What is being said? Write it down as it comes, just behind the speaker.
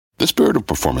The spirit of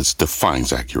performance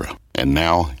defines Acura, and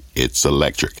now it's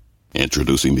electric.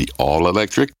 Introducing the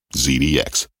all-electric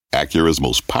ZDX, Acura's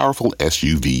most powerful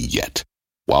SUV yet.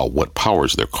 While what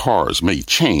powers their cars may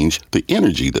change, the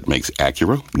energy that makes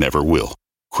Acura never will.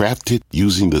 Crafted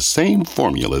using the same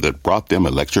formula that brought them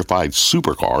electrified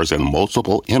supercars and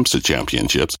multiple IMSA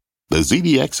championships, the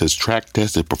ZDX has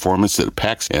track-tested performance that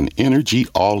packs an energy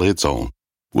all its own.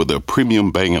 With a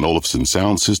premium Bang & Olufsen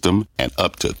sound system and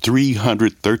up to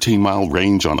 313-mile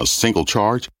range on a single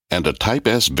charge, and a Type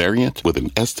S variant with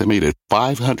an estimated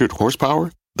 500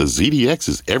 horsepower, the ZDX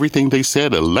is everything they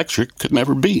said electric could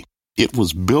never be. It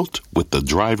was built with the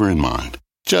driver in mind,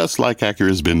 just like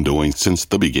Acura's been doing since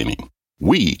the beginning.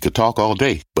 We could talk all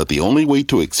day, but the only way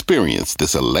to experience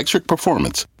this electric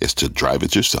performance is to drive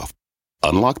it yourself.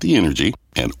 Unlock the energy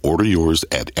and order yours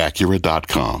at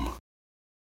Acura.com.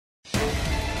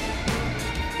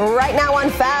 Right now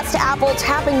on Fast, Apple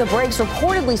tapping the brakes,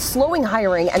 reportedly slowing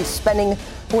hiring and spending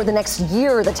for the next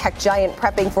year. The tech giant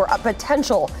prepping for a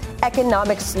potential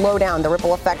economic slowdown. The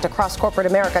ripple effect across corporate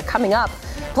America coming up.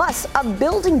 Plus, a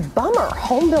building bummer.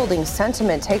 Home building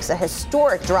sentiment takes a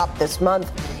historic drop this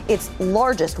month. Its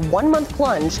largest one-month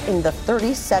plunge in the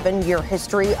 37-year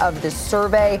history of this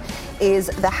survey. Is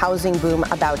the housing boom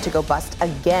about to go bust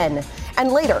again?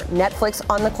 And later, Netflix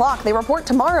on the clock. They report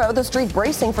tomorrow, the street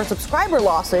bracing for subscriber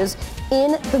losses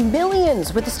in the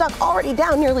millions, with the stock already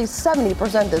down nearly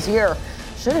 70% this year.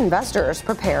 Should investors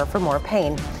prepare for more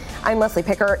pain? I'm Leslie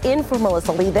Picker in for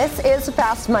Melissa Lee. This is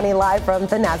Fast Money live from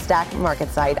the NASDAQ market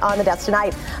site. On the desk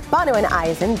tonight, Bonawyn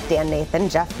Eisen, Dan Nathan,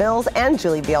 Jeff Mills, and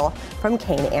Julie Beal from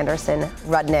Kayne Anderson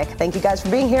Rudnick. Thank you guys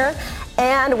for being here.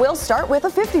 And we'll start with a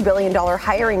 $50 billion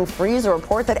hiring freeze, a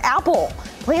report that Apple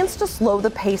plans to slow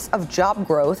the pace of job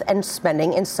growth and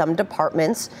spending in some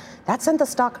departments. That sent the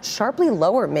stock sharply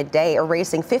lower midday,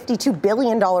 erasing $52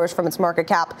 billion from its market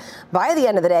cap. By the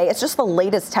end of the day, it's just the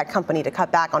latest tech company to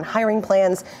cut back on hiring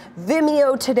plans.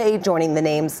 Vimeo today joining the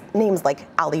names like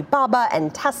Alibaba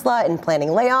and Tesla in planning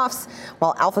layoffs,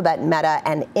 while Alphabet, Meta,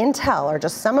 and Intel are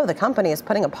just some of the companies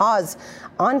putting a pause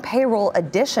on payroll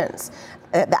additions.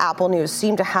 The Apple news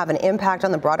seemed to have an impact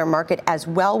on the broader market as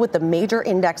well, with the major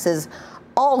indexes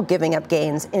all giving up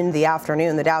gains in the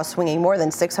afternoon. The Dow swinging more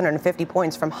than 650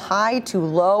 points from high to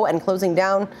low and closing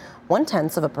down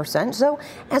 0.1%. So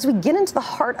as we get into the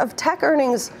heart of tech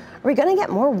earnings, are we going to get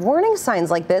more warning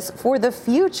signs like this for the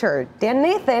future? Dan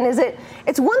Nathan,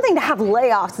 it's one thing to have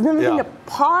layoffs, it's another thing to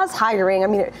pause hiring. I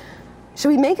mean, what should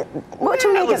we make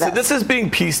of this? This is being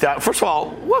pieced out. First of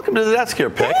all, welcome to the desk here,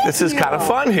 Pick. This is kind of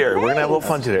fun here. We're going to have a little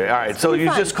fun today. All right, so you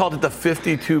just called it the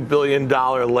 $52 billion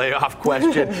layoff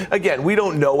question. Again, we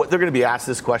don't know what they're going to be asked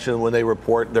this question when they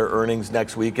report their earnings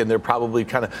next week, and they're probably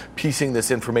kind of piecing this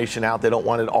information out. They don't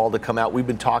want it all to come out. We've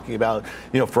been talking about,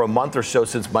 for a month or so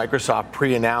since Microsoft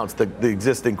pre-announced the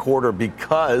existing quarter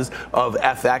because of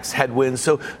FX headwinds.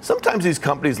 So sometimes these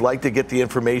companies like to get the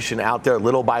information out there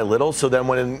little by little, so then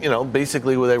when,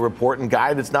 basically when they report and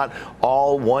guide, it's not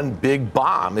all one big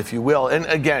bomb, if you will. And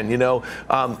again,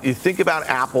 you think about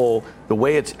Apple, the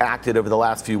way it's acted over the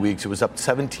last few weeks, it was up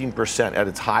 17% at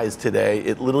its highs today.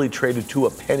 It literally traded to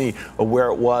a penny of where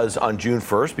it was on June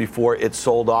 1st before it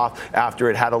sold off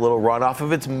after it had a little run off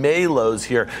of its May lows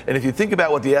here. And if you think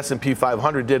about what the S&P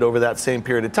 500 did over that same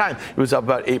period of time, it was up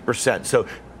about 8%. So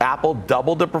Apple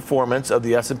doubled the performance of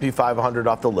the S&P 500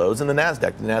 off the lows, and the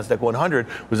NASDAQ 100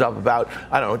 was up about,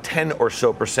 10 or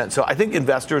so percent. So I think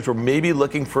investors were maybe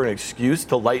looking for an excuse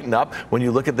to lighten up. When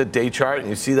you look at the day chart and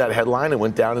you see that headline, it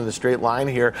went down in a straight line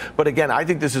here. But again, I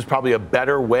think this is probably a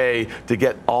better way to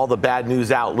get all the bad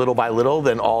news out little by little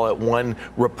than all at one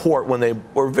report when they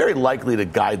were very likely to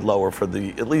guide lower for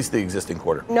at least the existing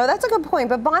quarter. No, that's a good point.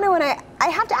 But Bono, and I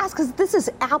have to ask, because this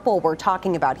is Apple we're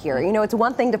talking about here. It's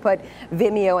one thing to put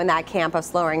Vimeo in that camp of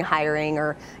slowing hiring,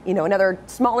 or another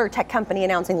smaller tech company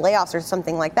announcing layoffs or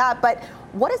something like that. But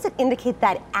what does it indicate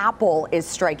that Apple is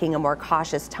striking a more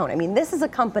cautious tone? I mean, this is a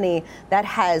company that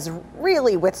has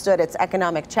really withstood its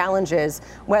economic challenges,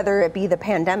 whether it be the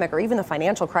pandemic or even the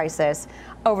financial crisis,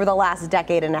 over the last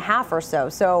decade and a half or so.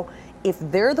 So if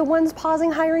they're the ones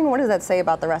pausing hiring, what does that say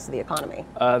about the rest of the economy?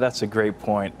 That's a great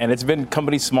point. And it's been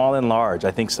companies small and large.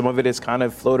 I think some of it is kind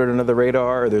of floated under the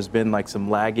radar. There's been some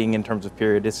lagging in terms of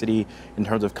periodicity, in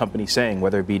terms of companies saying,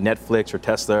 whether it be Netflix or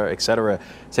Tesla, et cetera,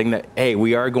 saying that, hey,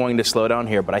 we are going to slow down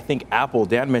here. But I think Apple,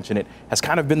 Dan mentioned it, has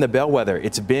kind of been the bellwether.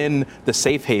 It's been the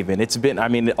safe haven. It's been,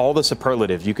 all the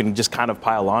superlatives, you can just kind of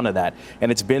pile onto that.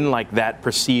 And it's been like that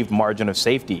perceived margin of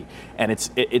safety. And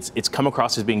it's come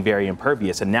across as being very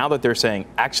impervious. And now that they're saying,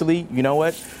 actually, you know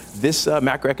what, this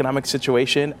macroeconomic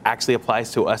situation actually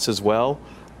applies to us as well,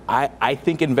 I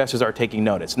think investors are taking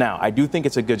notice. Now, I do think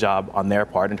it's a good job on their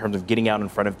part in terms of getting out in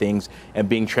front of things and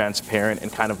being transparent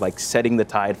and kind of like setting the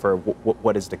tide for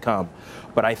what is to come.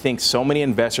 But I think so many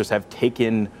investors have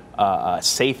taken a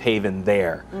safe haven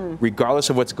there, regardless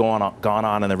of what's gone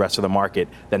on in the rest of the market,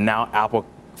 that now Apple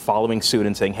following suit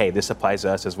and saying, hey, this applies to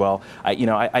us as well.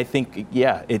 I think,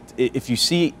 yeah, if you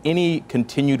see any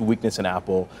continued weakness in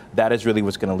Apple, that is really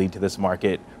what's going to lead to this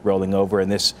market rolling over,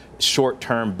 and this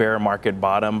short-term bear market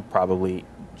bottom probably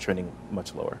trending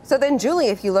much lower. So then, Julie,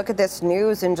 if you look at this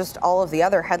news and just all of the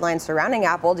other headlines surrounding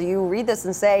Apple, do you read this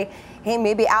and say, hey,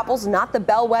 maybe Apple's not the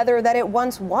bellwether that it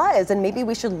once was, and maybe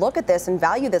we should look at this and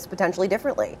value this potentially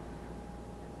differently?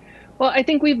 Well, I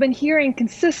think we've been hearing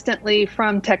consistently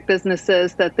from tech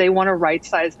businesses that they want to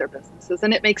right-size their businesses.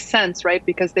 And it makes sense, right?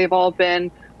 Because they've all been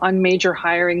on major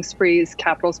hiring sprees.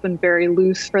 Capital's been very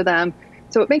loose for them.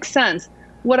 So it makes sense.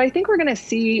 What I think we're going to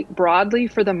see broadly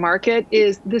for the market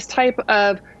is this type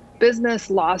of business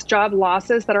loss, job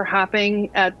losses that are happening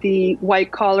at the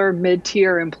white-collar,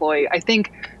 mid-tier employee. I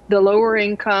think the lower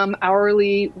income,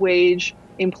 hourly wage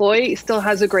employee still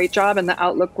has a great job and the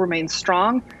outlook remains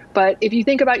strong. But if you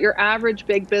think about your average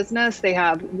big business, they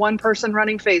have one person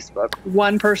running Facebook,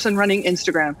 one person running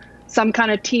Instagram, some kind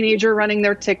of teenager running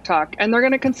their TikTok, and they're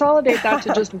going to consolidate that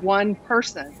to just one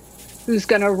person who's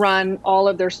going to run all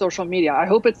of their social media. I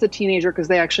hope it's the teenager because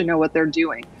they actually know what they're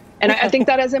doing. And I think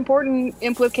that has important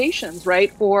implications, right,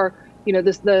 for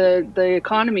the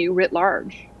economy writ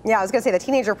large. Yeah, I was going to say the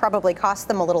teenager probably cost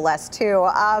them a little less, too.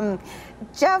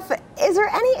 Jeff, is there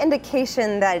any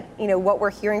indication that, what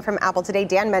we're hearing from Apple today,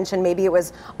 Dan mentioned maybe it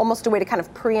was almost a way to kind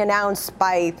of pre-announce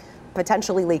by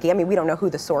potentially leaking. I mean, we don't know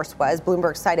who the source was.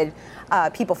 Bloomberg cited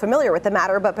people familiar with the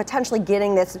matter, but potentially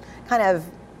getting this kind of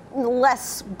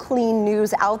less clean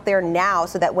news out there now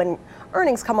so that when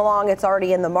earnings come along, it's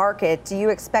already in the market. Do you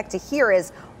expect to hear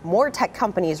as more tech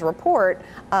companies report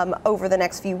over the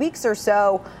next few weeks or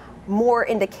so, more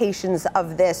indications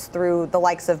of this through the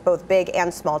likes of both big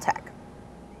and small tech?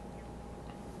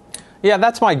 Yeah,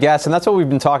 that's my guess, and that's what we've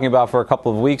been talking about for a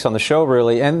couple of weeks on the show,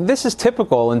 really. And this is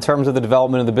typical in terms of the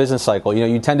development of the business cycle.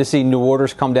 You tend to see new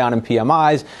orders come down in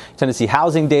PMIs, you tend to see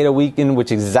housing data weaken,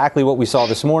 which is exactly what we saw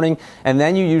this morning, and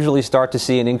then you usually start to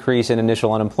see an increase in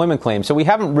initial unemployment claims. So we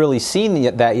haven't really seen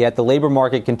that yet. The labor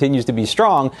market continues to be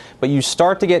strong, but you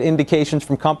start to get indications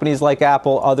from companies like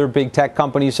Apple, other big tech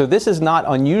companies. So this is not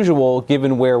unusual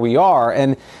given where we are.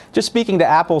 And just speaking to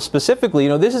Apple specifically,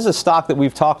 this is a stock that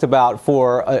we've talked about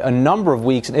for a number of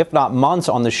weeks, if not months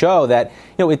on the show, that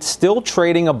it's still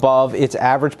trading above its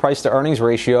average price to earnings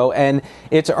ratio, and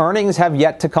its earnings have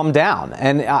yet to come down.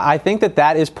 And I think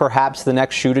that is perhaps the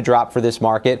next shoe to drop for this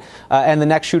market, and the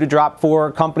next shoe to drop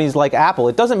for companies like Apple.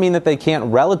 It doesn't mean that they can't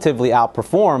relatively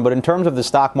outperform, but in terms of the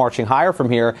stock marching higher from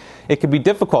here, it could be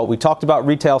difficult. We talked about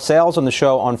retail sales on the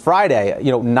show on Friday.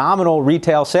 Nominal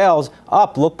retail sales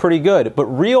up look pretty good, but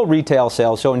real retail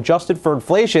sales, so adjusted for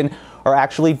inflation, are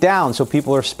actually down. So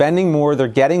people are spending more, they're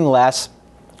getting less.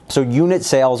 So unit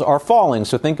sales are falling.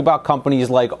 So think about companies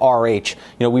like RH.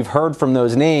 We've heard from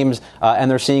those names, and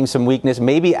they're seeing some weakness.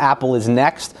 Maybe Apple is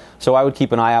next. So I would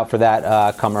keep an eye out for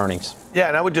that come earnings. Yeah,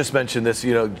 and I would just mention this,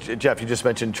 Jeff, you just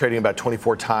mentioned trading about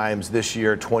 24 times this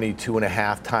year,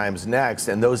 22.5 times next,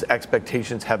 and those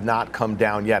expectations have not come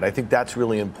down yet. I think that's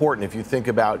really important. If you think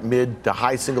about mid to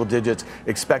high single digits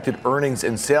expected earnings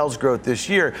and sales growth this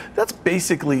year, that's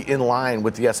basically in line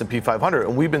with the S&P 500.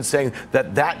 And we've been saying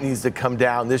that needs to come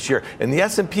down this year. And the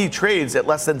S&P trades at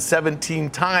less than 17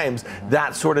 times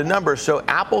that sort of number. So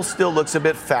Apple still looks a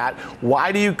bit fat.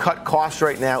 Why do you cut costs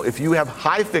right now? If you have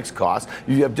high fixed costs,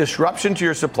 you have disruption to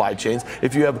your supply chains,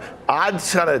 if you have odd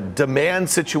kind of demand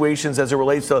situations as it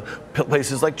relates to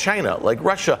places like China, like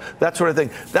Russia, that sort of thing,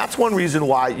 that's one reason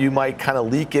why you might kind of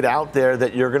leak it out there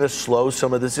that you're going to slow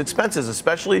some of this expenses,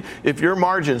 especially if your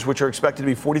margins, which are expected to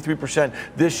be 43%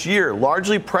 this year,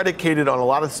 largely predicated on a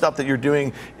lot of stuff that you're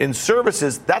doing in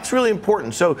services. That's really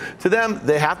important. So to them,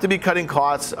 they have to be cutting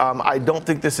costs. I don't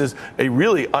think this is a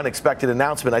really unexpected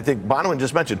announcement. I think Bonawyn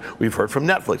just mentioned, we've heard from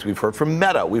Netflix, we've heard from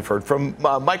Meta, we've heard from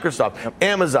Microsoft,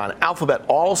 Amazon, Alphabet,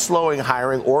 all slowing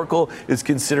hiring. Oracle is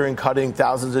considering cutting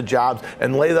thousands of jobs,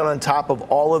 and lay that on top of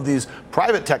all of these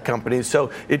private tech companies.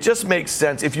 So it just makes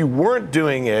sense. If you weren't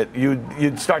doing it,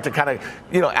 you'd start to kind of,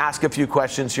 ask a few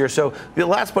questions here. So the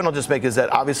last point I'll just make is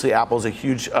that obviously Apple's a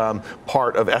huge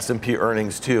part of S&P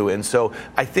earnings too. And so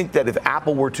I think that if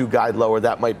Apple were to guide lower,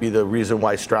 that might be the reason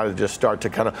why strategists start to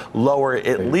kind of lower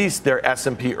at least their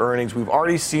S&P earnings. We've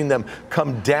already seen them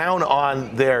come down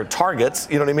on their targets,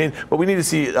 you know what I mean? But we need to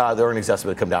see the earnings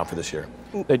estimate come down for this year.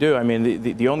 They do. I mean,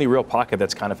 the only real pocket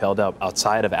that's kind of held up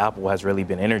outside of Apple has really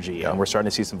been energy, and we're starting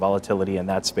to see some volatility in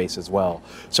that space as well.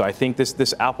 So I think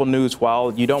this Apple news,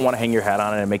 while you don't want to hang your hat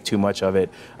on it and make too much of it,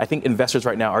 I think investors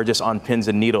right now are just on pins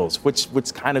and needles,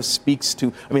 which kind of speaks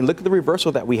to, I mean, look at the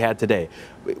reversal that we had today.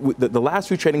 The last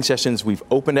few trading sessions, we've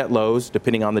opened at lows,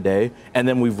 depending on the day, and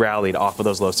then we've rallied off of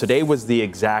those lows. Today was the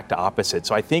exact opposite.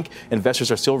 So I think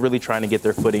investors are still really trying to get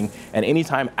their footing, and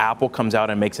anytime Apple comes out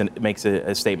and makes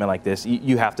a statement like this,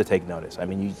 you have to take notice. I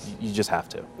mean, you just have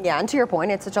to. Yeah, and to your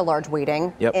point, it's such a large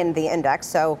weighting Yep. in the index,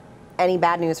 so any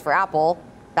bad news for Apple,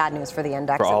 bad news for the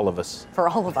index. For all of us. For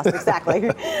all of us,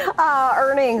 exactly.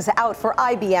 Earnings out for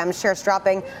IBM, shares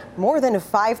dropping more than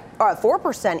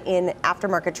 4% in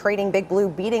aftermarket trading. Big Blue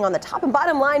beating on the top and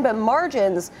bottom line, but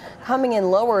margins coming in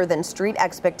lower than street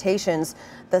expectations.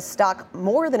 The stock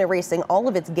more than erasing all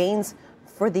of its gains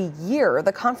for the year.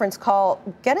 The conference call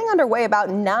getting underway about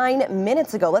 9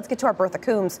 minutes ago. Let's get to our Bertha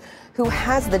Coombs, who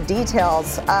has the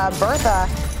details. Bertha,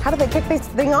 how did they kick this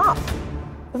thing off?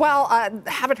 Well,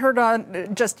 haven't heard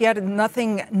on just yet.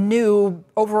 Nothing new.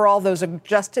 Overall, those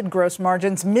adjusted gross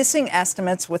margins, missing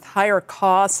estimates with higher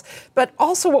costs. But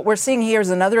also what we're seeing here is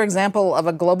another example of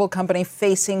a global company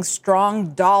facing strong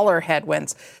dollar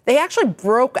headwinds. They actually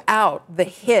broke out the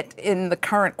hit in the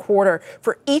current quarter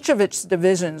for each of its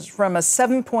divisions, from a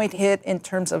 7-point hit in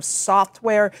terms of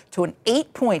software to an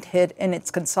 8-point hit in its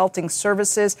consulting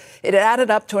services. It added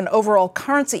up to an overall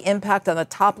currency impact on the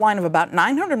top line of about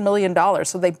 $900 million.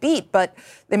 So they beat, but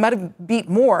they might have beat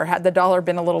more had the dollar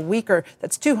been a little weaker.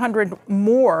 That's 200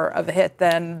 more of a hit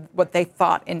than what they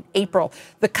thought in April.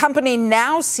 The company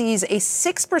now sees a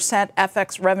 6%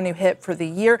 FX revenue hit for the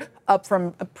year, up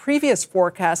from a previous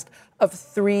forecast of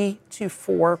 3 to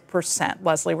 4%.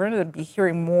 Leslie, we're going to be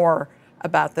hearing more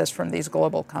about this from these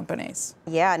global companies.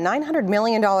 Yeah, $900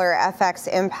 million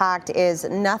FX impact is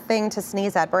nothing to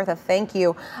sneeze at. Bertha, thank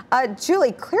you.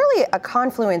 Julie, clearly a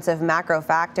confluence of macro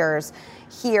factors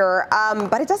here,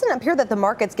 but it doesn't appear that the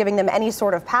market's giving them any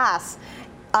sort of pass,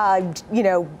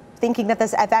 thinking that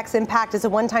this FX impact is a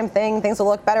one-time thing, things will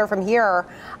look better from here,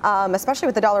 especially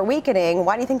with the dollar weakening.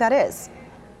 Why do you think that is?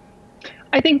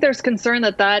 I think there's concern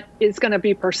that is going to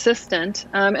be persistent.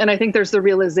 And I think there's the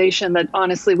realization that,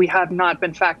 honestly, we have not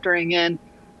been factoring in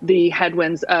the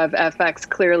headwinds of FX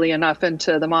clearly enough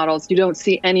into the models. You don't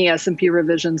see any S&P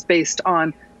revisions based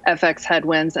on FX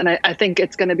headwinds. And I think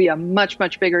it's going to be a much,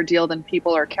 much bigger deal than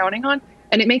people are counting on.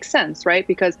 And it makes sense, right?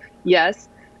 Because, yes,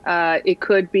 it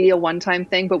could be a one-time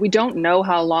thing, but we don't know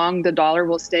how long the dollar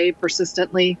will stay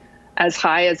persistently as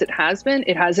high as it has been.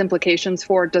 It has implications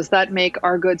for, does that make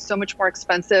our goods so much more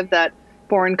expensive that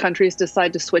foreign countries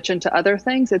decide to switch into other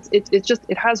things?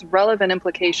 It has relevant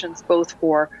implications both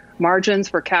for margins,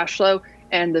 for cash flow,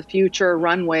 and the future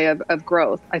runway of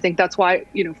growth. I think that's why,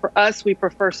 for us, we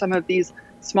prefer some of these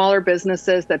smaller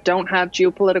businesses that don't have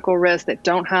geopolitical risk, that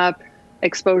don't have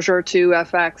exposure to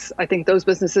FX. I think those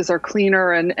businesses are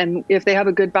cleaner, and if they have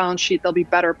a good balance sheet, they'll be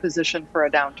better positioned for a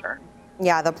downturn.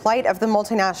 Yeah, the plight of the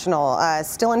multinational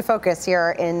still in focus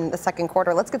here in the second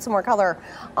quarter. Let's get some more color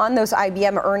on those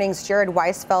IBM earnings. Jared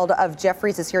Weisfeld of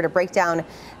Jefferies is here to break down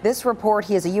this report.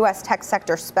 He is a U.S. tech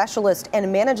sector specialist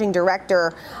and managing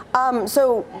director.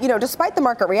 So, despite the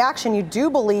market reaction, you do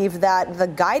believe that the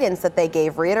guidance that they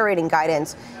gave, reiterating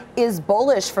guidance, is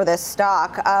bullish for this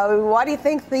stock. Why do you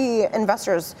think the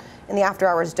investors in the after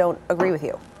hours don't agree with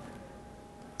you?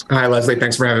 Hi, Leslie.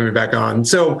 Thanks for having me back on.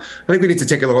 So I think we need to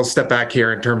take a little step back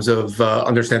here in terms of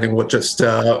understanding what just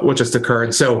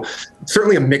occurred. So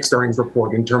certainly a mixed earnings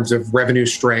report in terms of revenue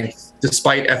strength,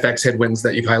 despite FX headwinds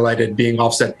that you've highlighted being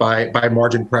offset by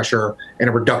margin pressure and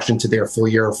a reduction to their full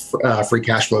year free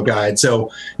cash flow guide.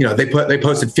 So, they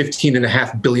posted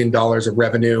 $15.5 billion of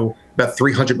revenue, about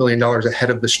 $300 million ahead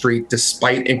of the street,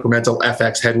 despite incremental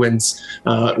FX headwinds,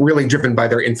 really driven by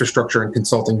their infrastructure and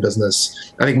consulting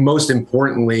business. I think most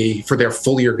importantly, for their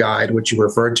full year guide, which you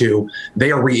referred to,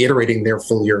 they are reiterating their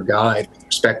full year guide with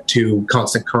respect to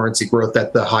constant currency growth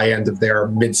at the high end of their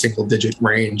mid-single digit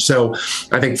range. So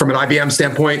I think from an IBM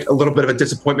standpoint, a little bit of a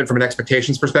disappointment from an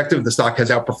expectations perspective. The stock has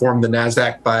outperformed the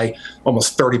NASDAQ by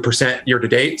almost 30% year to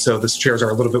date. So the shares are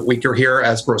a little bit weaker here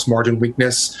as gross margin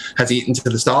weakness has eaten to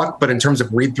the stock. But in terms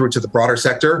of read through to the broader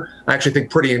sector, I actually think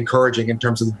pretty encouraging in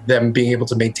terms of them being able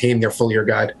to maintain their full year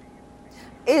guide.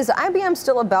 Is IBM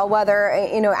still a bellwether,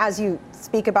 as you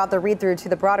speak about the read through to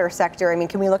the broader sector? I mean,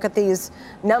 can we look at these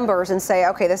numbers and say,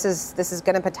 okay, this is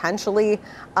going to potentially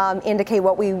indicate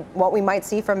what we might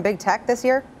see from big tech this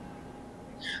year?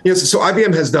 Yes, so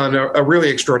IBM has done a really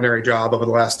extraordinary job over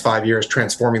the last 5 years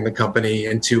transforming the company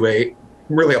into a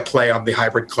really a play on the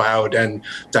hybrid cloud and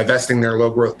divesting their low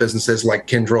growth businesses like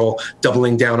Kyndryl,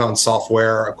 doubling down on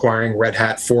software, acquiring Red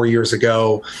Hat 4 years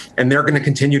ago. And they're going to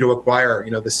continue to acquire.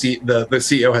 The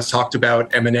CEO has talked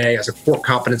about M&A as a core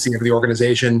competency of the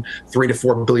organization, $3 to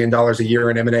 $4 billion a year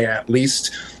in M&A at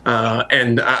least.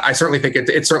 And I certainly think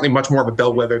it's certainly much more of a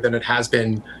bellwether than it has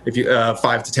been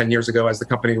 5 to 10 years ago, as the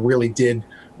company really did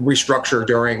restructure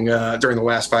during the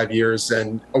last 5 years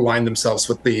and align themselves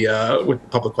with the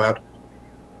public cloud.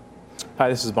 Hi,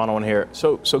 this is Bono here.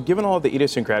 So given all the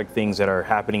idiosyncratic things that are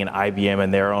happening in IBM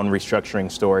and their own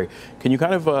restructuring story, can you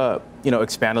kind of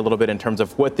expand a little bit in terms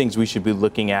of what things we should be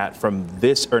looking at from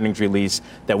this earnings release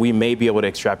that we may be able to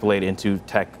extrapolate into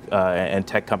tech and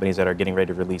tech companies that are getting ready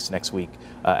to release next week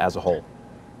as a whole?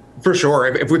 For sure.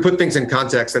 If we put things in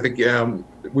context, I think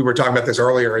we were talking about this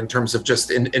earlier in terms of just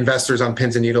investors on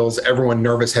pins and needles, everyone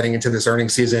nervous heading into this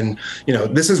earnings season.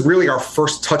 This is really our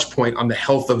first touch point on the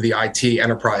health of the IT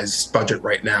enterprise budget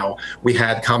right now. We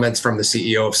had comments from the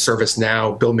CEO of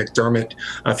ServiceNow, Bill McDermott,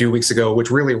 a few weeks ago,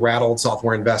 which really rattled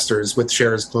software investors, with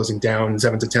shares closing down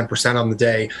 7 to 10% on the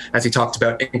day, as he talked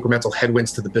about incremental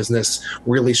headwinds to the business,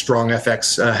 really strong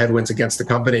FX headwinds against the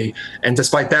company. And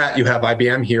despite that, you have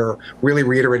IBM here really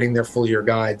reiterating their full year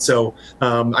guide. So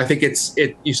I think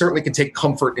you certainly can take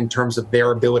comfort in terms of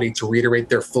their ability to reiterate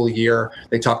their full year.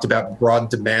 They talked about broad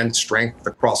demand strength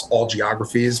across all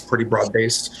geographies, pretty broad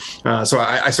based. So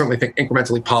I certainly think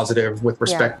incrementally positive with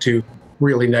respect to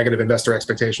really negative investor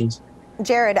expectations.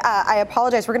 Jared, I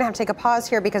apologize. We're going to have to take a pause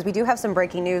here because we do have some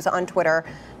breaking news on Twitter.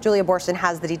 Julia Boorstin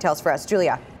has the details for us.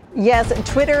 Julia. Yes,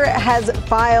 Twitter has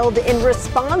filed in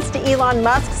response to Elon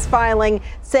Musk's filing,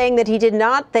 saying that he did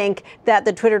not think that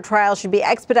the Twitter trial should be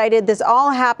expedited. This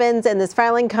all happens, and this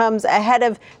filing comes ahead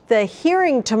of the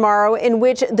hearing tomorrow, in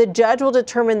which the judge will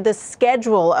determine the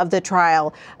schedule of the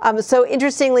trial. So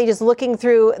interestingly, just looking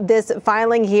through this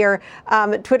filing here,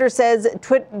 Twitter says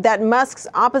that Musk's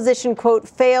opposition, quote,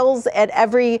 fails at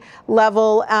every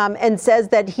level, and says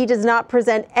that he does not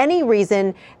present any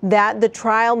reason that the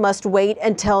trial must wait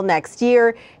until next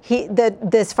year.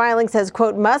 This filing says,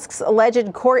 quote, Musk's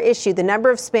alleged core issue, the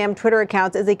number of spam Twitter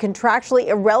accounts, is a contractually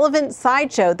irrelevant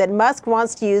sideshow that Musk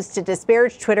wants to use to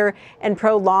disparage Twitter and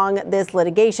prolong this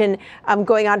litigation.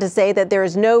 Going on to say that there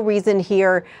is no reason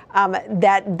here,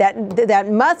 that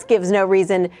Musk gives no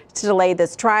reason to delay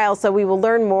this trial. So we will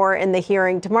learn more in the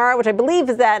hearing tomorrow, which I believe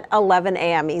is at 11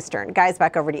 a.m. Eastern. Guys,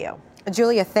 back over to you.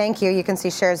 Julia, thank you. You can see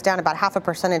shares down about 0.5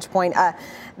 percentage point.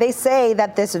 They say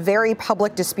that this very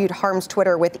public dispute harms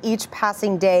Twitter. With each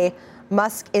passing day,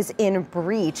 Musk is in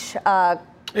breach. Yeah,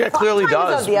 it clearly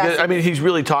does. I mean, he's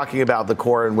really talking about the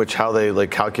core in which how they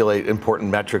calculate important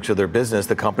metrics of their business.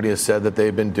 The company has said that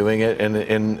they've been doing it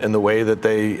in the way that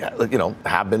they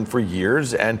have been for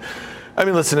years. And I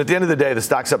mean, listen, at the end of the day, the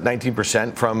stock's up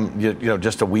 19% from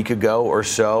just a week ago or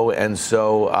so. And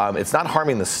so it's not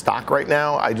harming the stock right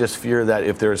now. I just fear that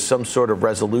if there's some sort of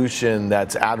resolution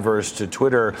that's adverse to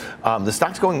Twitter, the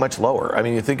stock's going much lower. I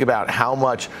mean, you think about how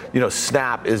much,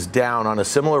 Snap is down on a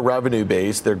similar revenue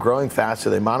base. They're growing faster.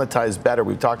 They monetize better.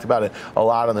 We've talked about it a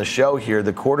lot on the show here.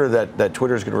 The quarter that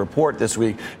Twitter is going to report this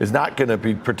week is not going to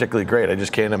be particularly great. I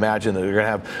just can't imagine that they're going to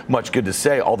have much good to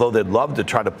say, although they'd love to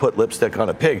try to put lipstick on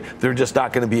a pig. They're just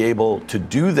not going to be able to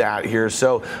do that here.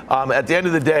 So at the end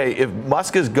of the day, if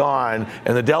Musk is gone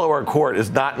and the Delaware court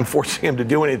is not enforcing him to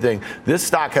do anything, this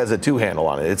stock has a 2 handle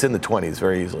on it. It's in the 20s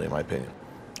very easily, in my opinion.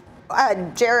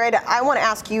 Jared, I want to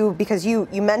ask you, because you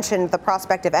mentioned the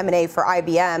prospect of M&A for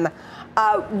IBM.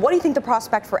 What do you think the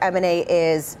prospect for M&A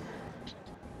is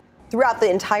throughout the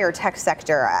entire tech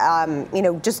sector,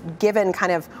 just given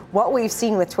kind of what we've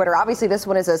seen with Twitter? Obviously, this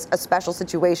one is a special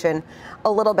situation,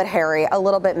 a little bit hairy, a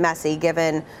little bit messy,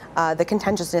 given the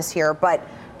contentiousness here. But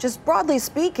just broadly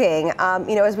speaking,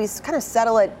 as we kind of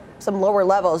settle at some lower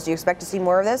levels, do you expect to see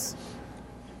more of this?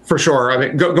 For sure. I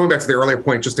mean, going back to the earlier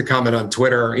point, just to comment on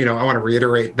Twitter, I want to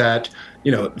reiterate that,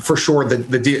 for sure,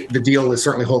 the deal is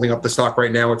certainly holding up the stock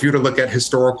right now. If you were to look at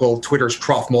historical Twitter's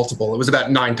trough multiple, it was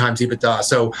about 9 times EBITDA.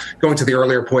 So going to the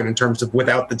earlier point in terms of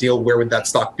without the deal, where would that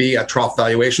stock be at trough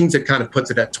valuations? It kind of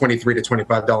puts it at $23 to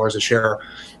 $25 a share.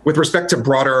 With respect to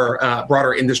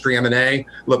broader industry M&A,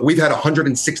 look, we've had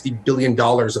 $160 billion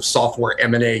of software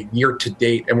M&A year to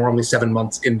date, and we're only 7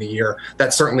 months in the year.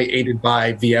 That's certainly aided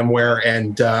by VMware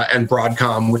and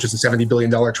Broadcom, which is a $70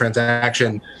 billion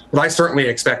transaction. But I certainly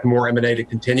expect more M&A to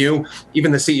continue.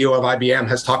 Even the CEO of IBM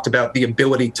has talked about the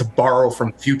ability to borrow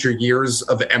from future years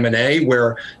of M&A,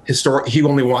 where he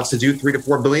only wants to do $3 to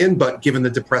 $4 billion. But given the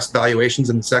depressed valuations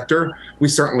in the sector, we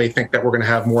certainly think that we're going to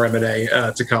have more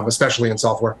M&A to come, especially in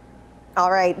software. All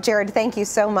right, Jared, thank you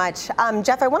so much.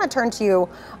 Jeff, I want to turn to you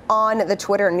on the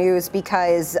Twitter news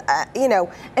because,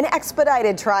 an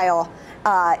expedited trial,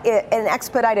 an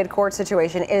expedited court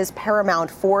situation is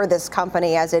paramount for this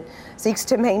company as it seeks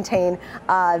to maintain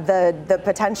the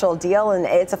potential deal. And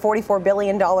it's a $44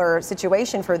 billion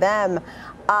situation for them.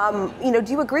 Do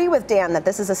you agree with Dan that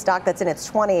this is a stock that's in its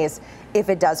 20s if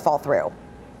it does fall through?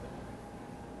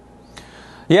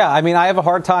 Yeah, I mean, I have a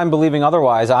hard time believing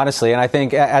otherwise, honestly. And I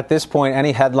think at this point,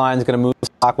 any headline is going to move the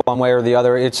stock one way or the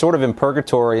other. It's sort of in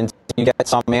purgatory until you get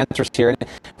some answers here. And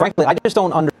frankly, I just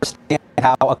don't understand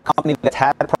how a company that's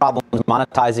had problems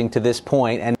monetizing to this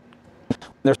point, and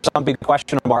there's some big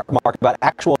question mark about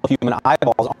actual human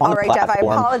eyeballs on All the right, platform. Jeff, I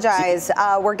apologize.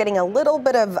 We're getting a little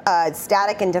bit of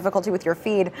static and difficulty with your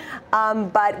feed,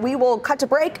 but we will cut to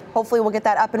break. Hopefully we'll get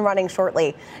that up and running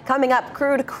shortly. Coming up,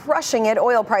 crude crushing it,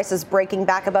 oil prices breaking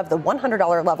back above the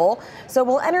 $100 level. So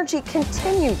will energy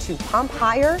continue to pump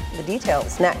higher? The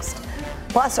details next.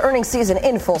 Plus, earnings season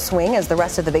in full swing as the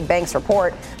rest of the big banks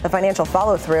report the financial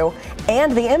follow-through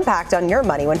and the impact on your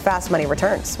money when Fast Money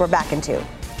returns. We're back in 2.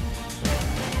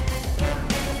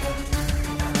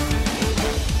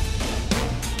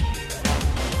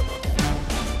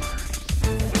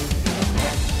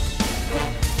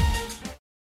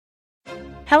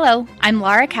 Hello, I'm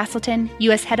Laura Castleton,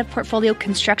 U.S. Head of Portfolio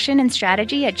Construction and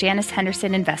Strategy at Janus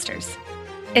Henderson Investors.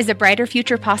 Is a brighter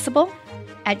future possible?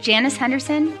 At Janus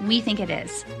Henderson, we think it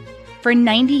is. For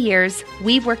 90 years,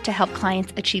 we've worked to help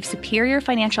clients achieve superior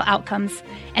financial outcomes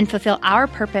and fulfill our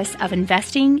purpose of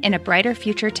investing in a brighter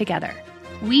future together.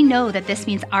 We know that this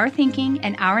means our thinking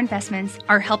and our investments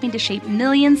are helping to shape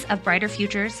millions of brighter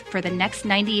futures for the next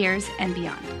 90 years and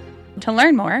beyond. To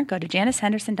learn more, go to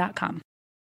janushenderson.com.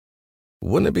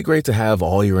 Wouldn't it be great to have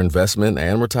all your investment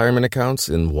and retirement accounts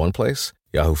in one place?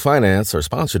 Yahoo Finance, our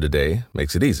sponsor today,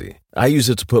 makes it easy. I use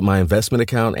it to put my investment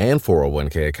account and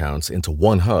 401k accounts into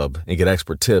one hub and get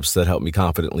expert tips that help me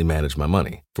confidently manage my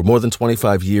money. For more than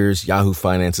 25 years, Yahoo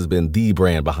Finance has been the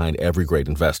brand behind every great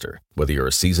investor. Whether you're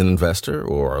a seasoned investor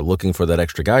or are looking for that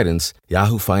extra guidance,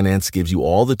 Yahoo Finance gives you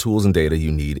all the tools and data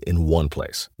you need in one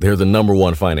place. They're the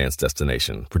 #1 finance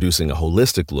destination, producing a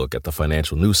holistic look at the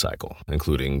financial news cycle,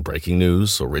 including breaking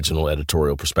news, original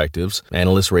editorial perspectives,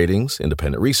 analyst ratings,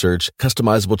 independent research,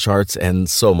 customizable charts, and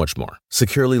so much more.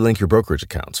 Securely link your brokerage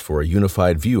accounts for a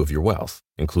unified view of your wealth,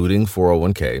 including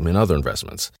 401k and other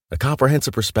investments. A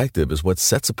comprehensive perspective is what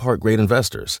sets apart great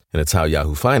investors, and it's how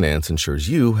Yahoo Finance ensures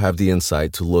you have the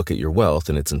insight to look at your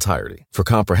wealth in its entirety. For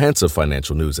comprehensive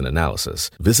financial news and analysis,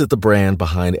 visit the brand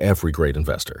behind every great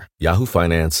investor,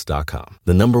 yahoofinance.com,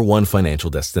 the #1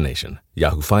 financial destination,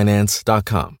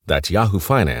 yahoofinance.com. That's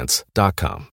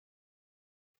yahoofinance.com.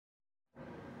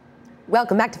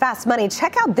 Welcome back to Fast Money.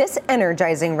 Check out this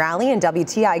energizing rally in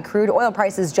WTI crude oil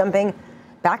prices jumping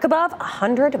back above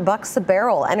 $100 a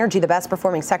barrel. Energy, the best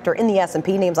performing sector in the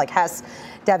S&P. Names like Hess,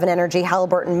 Devon Energy,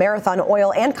 Halliburton, Marathon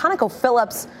Oil, and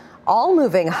ConocoPhillips all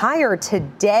moving higher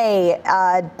today.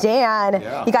 Dan,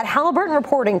 you got Halliburton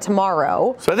reporting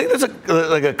tomorrow. So I think there's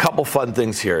a couple fun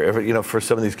things here, for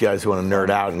some of these guys who want to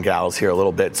nerd out and gals here a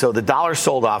little bit. So the dollar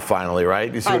sold off finally,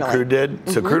 right? You see what crude did?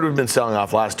 Mm-hmm. So crude had been selling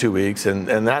off last 2 weeks,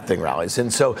 and that thing rallies.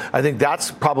 And so I think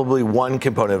that's probably one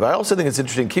component. I also think it's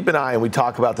interesting. Keep an eye, and we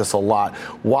talk about this a lot.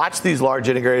 Watch these large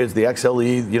integrators, the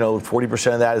XLE,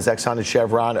 40% of that is Exxon and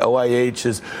Chevron. OIH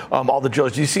is all the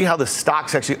drillers. You see how the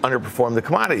stocks actually underperform the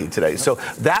commodity today. So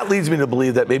that leads me to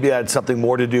believe that maybe that had something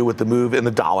more to do with the move in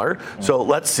the dollar. So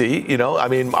let's see.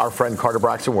 Our friend Carter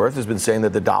Braxton Worth has been saying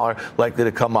that the dollar likely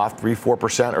to come off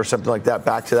 3-4% or something like that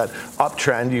back to that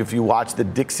uptrend. If you watch the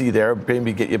Dixie there,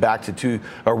 maybe get you back to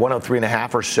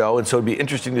 103.5 or so. And so it'd be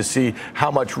interesting to see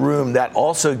how much room that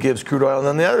also gives crude oil. And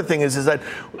then the other thing is that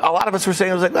a lot of us were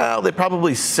saying, they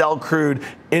probably sell crude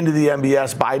into the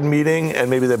MBS Biden meeting, and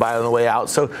maybe they buy it on the way out.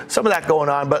 So some of that going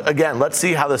on. But again, let's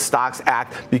see how the stocks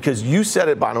act, because you said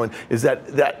it, Bonawyn, is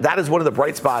that is one of the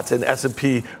bright spots in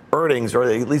S&P earnings, or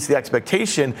at least the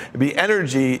expectation to be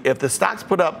energy. If the stocks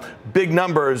put up big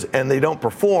numbers and they don't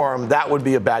perform, that would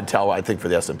be a bad tell, I think, for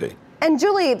the S&P. And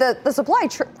Julie, the supply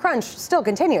crunch still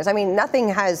continues. I mean, nothing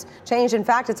has changed. In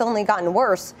fact, it's only gotten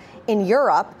worse in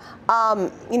Europe.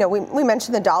 We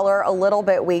mentioned the dollar a little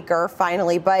bit weaker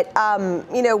finally, but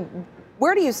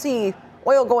where do you see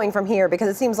oil going from here? Because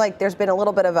it seems like there's been a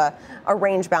little bit of a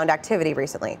range-bound activity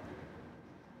recently.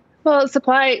 Well,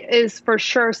 supply is for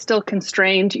sure still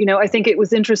constrained. I think it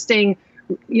was interesting,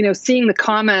 seeing the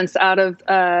comments out of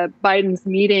Biden's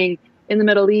meeting in the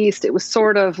Middle East. It was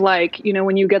sort of like,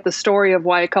 when you get the story of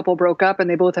why a couple broke up and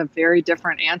they both have very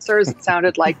different answers. It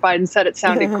sounded like Biden said it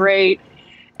sounded great.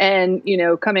 And,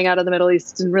 coming out of the Middle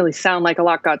East didn't really sound like a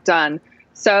lot got done.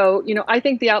 So, I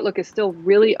think the outlook is still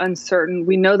really uncertain.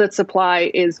 We know that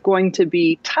supply is going to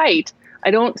be tight. I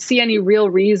don't see any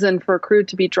real reason for crude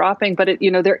to be dropping, but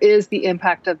there is the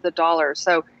impact of the dollar.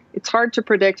 So it's hard to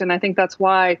predict. And I think that's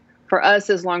why for us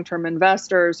as long-term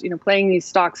investors, playing these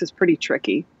stocks is pretty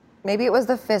tricky. Maybe it was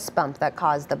the fist bump that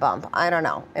caused the bump. I don't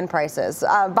know, in prices.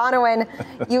 Bonawyn,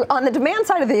 on the demand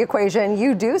side of the equation,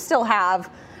 you do still have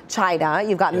China.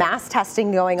 You've got mass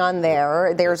testing going on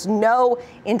there. There's no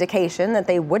indication that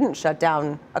they wouldn't shut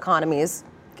down economies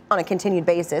on a continued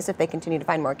basis if they continue to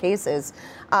find more cases.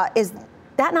 Is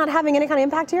that not having any kind of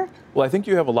impact here? Well, I think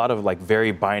you have a lot of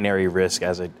very binary risk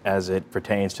as it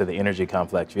pertains to the energy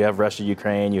complex. You have Russia,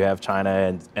 Ukraine, you have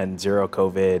China and zero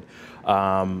COVID,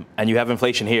 and you have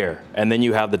inflation here, and then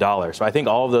you have the dollar. So I think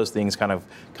all of those things kind of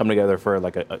come together for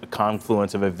a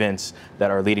confluence of events that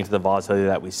are leading to the volatility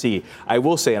that we see. I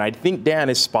will say, and I think Dan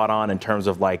is spot on in terms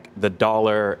of the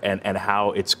dollar and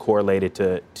how it's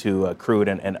correlated to crude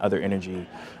and other energy,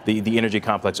 the energy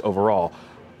complex overall.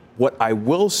 What I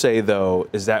will say, though,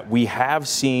 is that we have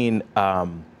seen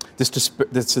this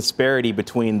disparity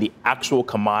between the actual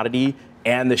commodity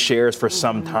and the shares for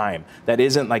some time. That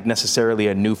isn't necessarily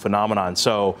a new phenomenon.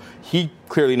 So he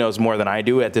clearly knows more than I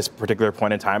do at this particular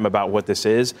point in time about what this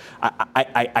is.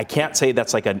 I can't say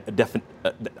that's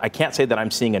I can't say that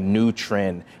I'm seeing a new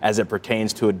trend as it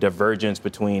pertains to a divergence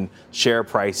between share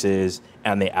prices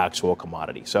and the actual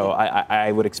commodity. So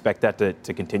I would expect that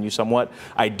to continue somewhat.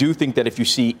 I do think that if you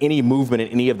see any movement in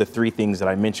any of the three things that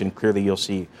I mentioned, clearly you'll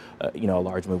see a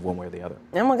large move one way or the other.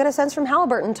 And we'll get a sense from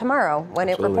Halliburton tomorrow when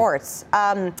it reports.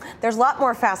 There's a lot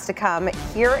more fast to come.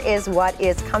 Here is what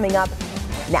is coming up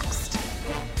next.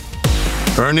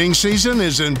 Earnings season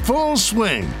is in full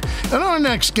swing, and our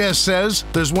next guest says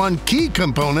there's one key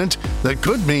component that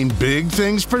could mean big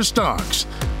things for stocks.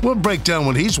 We'll break down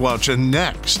what he's watching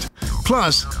next.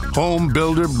 Plus, home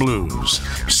builder blues,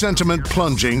 sentiment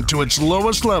plunging to its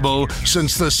lowest level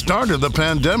since the start of the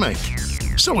pandemic.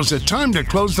 So is it time to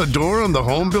close the door on the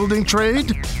home building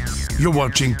trade? You're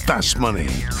watching Fast Money,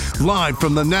 live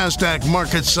from the NASDAQ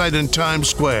market site in Times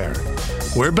Square.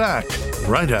 We're back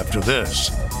right after this.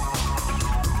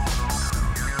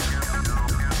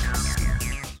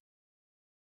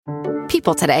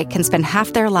 People today can spend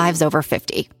half their lives over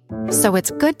 50. So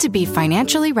it's good to be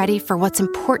financially ready for what's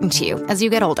important to you as you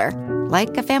get older,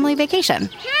 like a family vacation.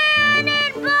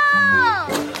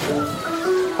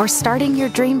 Or starting your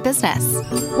dream business.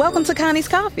 Welcome to Connie's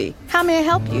Coffee. How may I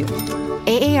help you?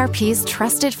 AARP's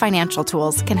trusted financial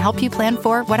tools can help you plan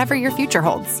for whatever your future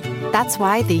holds. That's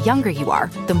why the younger you are,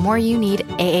 the more you need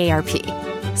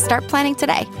AARP. Start planning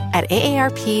today at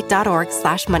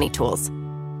aarp.org/moneytools.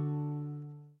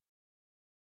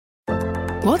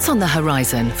 What's on the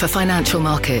horizon for financial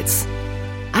markets?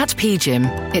 At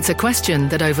PGIM, it's a question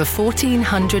that over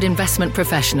 1,400 investment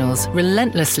professionals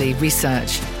relentlessly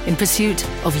research in pursuit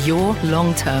of your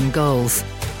long-term goals.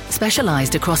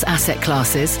 Specialized across asset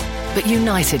classes, but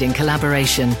united in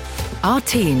collaboration, our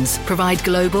teams provide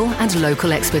global and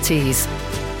local expertise.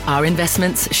 Our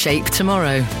investments shape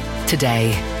tomorrow,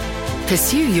 today.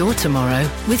 Pursue your tomorrow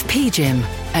with PGIM,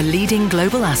 a leading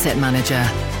global asset manager.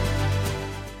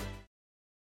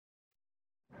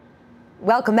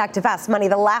 Welcome back to Fast Money.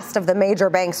 The last of the major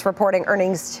banks reporting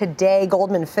earnings today.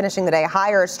 Goldman finishing the day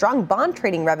higher. Strong bond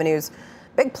trading revenues.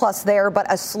 Big plus there,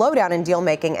 but a slowdown in deal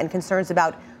making and concerns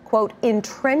about, quote,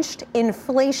 entrenched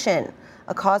inflation,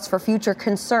 a cause for future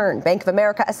concern. Bank of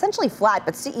America essentially flat,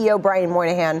 but CEO Brian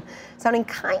Moynihan sounding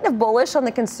kind of bullish on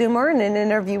the consumer in an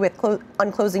interview with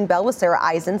on Closing Bell with Sarah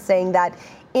Eisen, saying that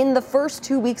in the first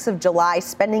 2 weeks of July,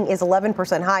 spending is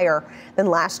 11% higher than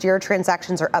last year.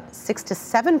 Transactions are up 6 to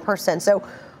 7%. So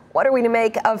what are we to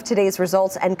make of today's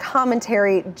results and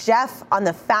commentary? Jeff on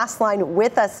the fast line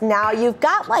with us now. You've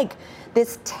got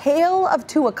this tale of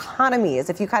two economies.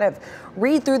 If you kind of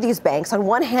read through these banks, on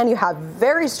one hand, you have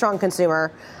very strong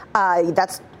consumer.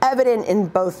 That's evident in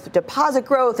both deposit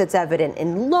growth. It's evident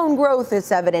in loan growth.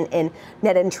 It's evident in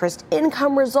net interest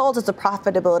income results. It's a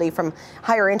profitability from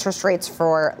higher interest rates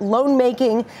for loan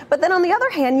making. But then on the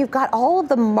other hand, you've got all of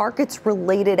the markets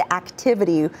related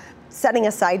activity, setting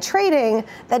aside trading,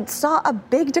 that saw a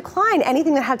big decline.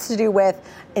 Anything that has to do with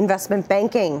investment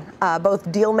banking,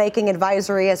 both deal making,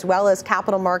 advisory, as well as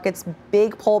capital markets,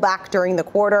 big pullback during the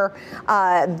quarter.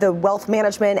 The wealth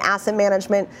management, asset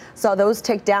management, saw those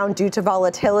tick down due to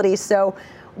volatility. So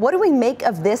what do we make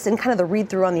of this and kind of the read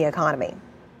through on the economy?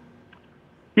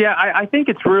 Yeah, I think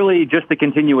it's really just the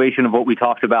continuation of what we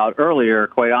talked about earlier,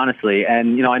 quite honestly.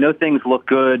 And, I know things look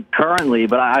good currently,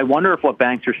 but I wonder if what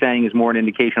banks are saying is more an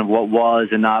indication of what was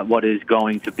and not what is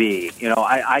going to be.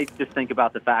 I just think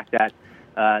about the fact that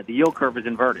the yield curve is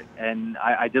inverted. And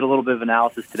I did a little bit of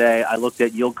analysis today. I looked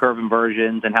at yield curve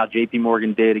inversions and how J.P.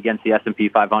 Morgan did against the S&P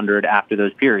 500 after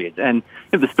those periods. And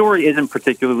the story isn't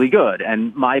particularly good.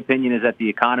 And my opinion is that the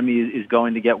economy is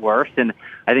going to get worse. And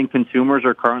I think consumers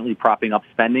are currently propping up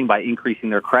spending by increasing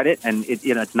their credit. And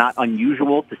it's not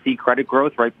unusual to see credit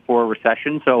growth right before a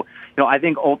recession. So, I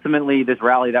think ultimately this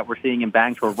rally that we're seeing in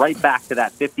banks, we're right back to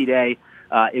that 50-day.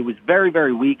 It was very,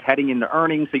 very weak heading into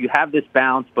earnings, so you have this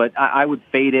bounce, but I would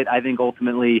fade it. I think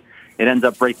ultimately it ends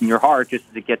up breaking your heart just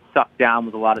as it gets sucked down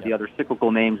with a lot of the other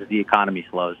cyclical names as the economy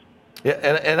slows. Yeah,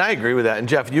 and I agree with that. And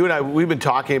Jeff, you and I, we've been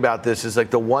talking about this is like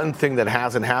the one thing that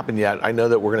hasn't happened yet. I know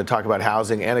that we're going to talk about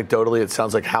housing. Anecdotally, it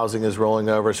sounds like housing is rolling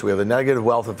over. So we have a negative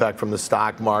wealth effect from the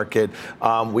stock market.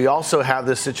 We also have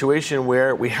this situation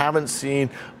where we haven't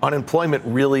seen unemployment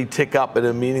really tick up in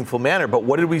a meaningful manner. But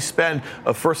what did we spend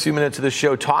the first few minutes of the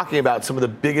show talking about? Some of the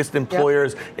biggest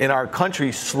employers in our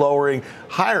country slowing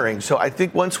hiring. So I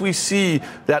think once we see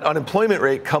that unemployment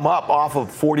rate come up off of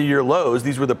 40-year lows,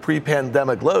 these were the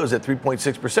pre-pandemic lows at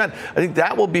 3.6%. I think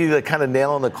that will be the kind of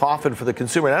nail in the coffin for the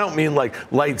consumer. And I don't mean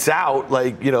like lights out,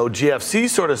 like, GFC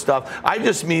sort of stuff. I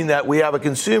just mean that we have a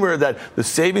consumer that the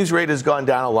savings rate has gone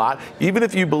down a lot. Even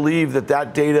if you believe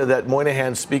that data that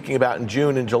Moynihan's speaking about in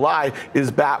June and July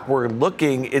is backward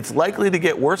looking, it's likely to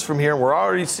get worse from here. And we're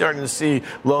already starting to see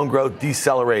loan growth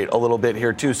decelerate a little bit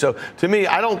here too. So to me,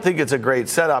 I don't think it's a great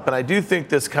setup. And I do think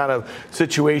this kind of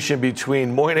situation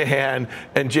between Moynihan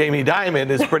and Jamie Dimon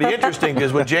is pretty interesting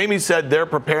because when Jamie said they're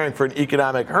preparing for an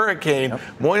economic hurricane,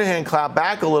 Moynihan clapped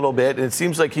back a little bit, and it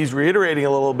seems like he's reiterating a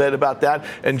little bit about that.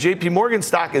 And J.P. Morgan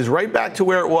stock is right back to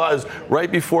where it was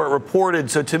right before it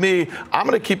reported. So to me, I'm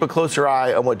going to keep a closer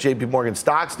eye on what J.P. Morgan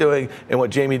stock's doing and what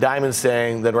Jamie Dimon's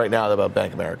saying than right now about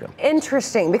Bank of America.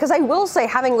 Interesting, because I will say,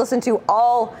 having listened to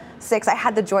all six, I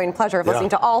had the joy and pleasure of listening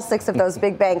to all six of those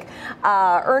big bank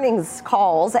earnings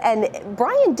calls, and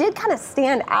Brian did kind of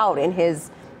stand out in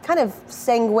his kind of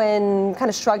sanguine, kind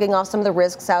of shrugging off some of the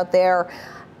risks out there.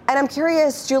 And I'm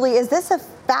curious, Julie, is this a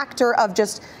factor of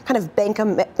just kind of Bank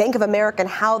of America and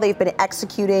how they've been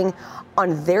executing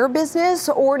on their business?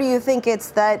 Or do you think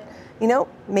it's that,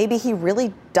 maybe he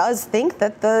really does think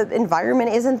that the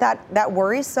environment isn't that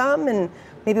worrisome and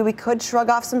maybe we could shrug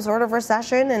off some sort of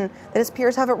recession and that his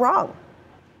peers have it wrong?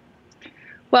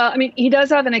 Well, I mean, he does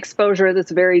have an exposure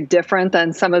that's very different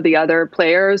than some of the other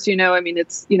players.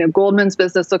 Goldman's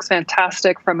business looks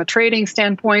fantastic from a trading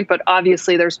standpoint, but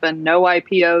obviously there's been no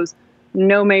IPOs,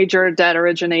 no major debt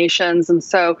originations. And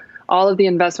so all of the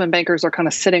investment bankers are kind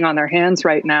of sitting on their hands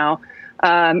right now.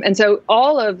 And so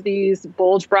all of these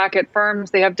bulge bracket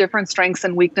firms, they have different strengths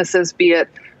and weaknesses, be it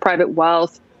private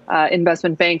wealth,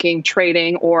 investment banking,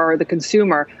 trading, or the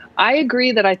consumer. I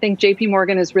agree that I think J.P.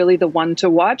 Morgan is really the one to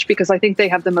watch because I think they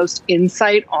have the most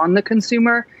insight on the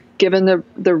consumer, given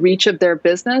the reach of their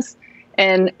business.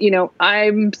 And,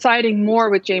 I'm siding more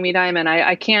with Jamie Dimon.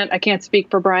 I can't speak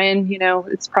for Brian.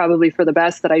 It's probably for the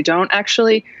best that I don't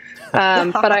actually.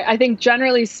 But I think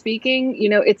generally speaking,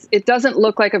 it doesn't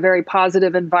look like a very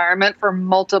positive environment for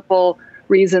multiple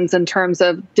reasons in terms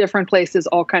of different places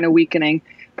all kind of weakening.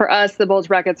 For us, the bulge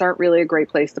brackets aren't really a great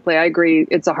place to play. I agree.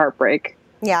 It's a heartbreak.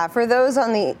 Yeah, for those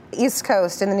on the East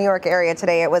Coast in the New York area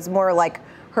today, it was more like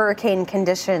hurricane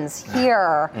conditions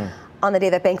here on the day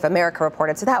that Bank of America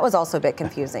reported. So that was also a bit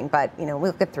confusing, but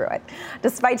we'll get through it.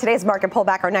 Despite today's market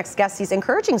pullback, our next guest sees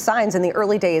encouraging signs in the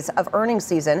early days of earnings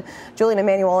season. Julian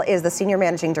Emanuel is the Senior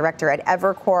Managing Director at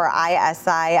Evercore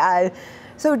ISI.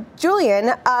 So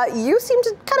Julian, you seem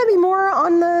to kind of be more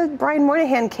on the Brian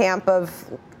Moynihan camp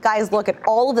of guys, look at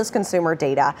all of this consumer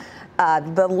data.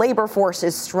 The labor force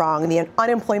is strong. The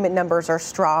unemployment numbers are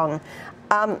strong.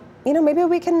 Maybe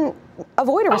we can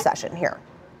avoid a recession here.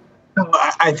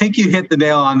 I think you hit the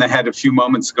nail on the head a few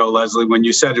moments ago, Leslie, when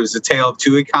you said it was a tale of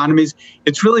two economies.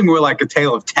 It's really more like a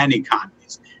tale of 10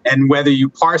 economies. And whether you're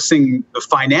parsing the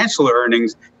financial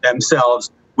earnings themselves,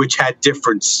 which had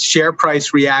different share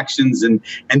price reactions and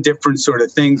different sort of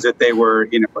things that they were,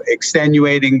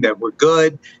 extenuating that were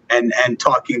good and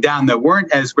talking down that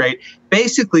weren't as great.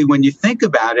 Basically, when you think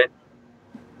about it,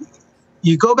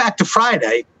 you go back to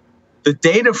Friday. The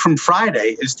data from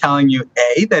Friday is telling you,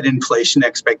 A, that inflation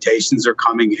expectations are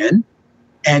coming in,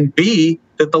 and B,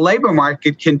 that the labor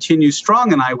market continues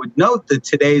strong. And I would note that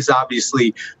today's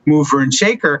obviously mover and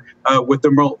shaker with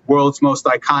the world's most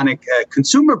iconic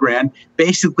consumer brand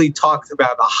basically talked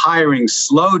about a hiring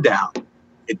slowdown.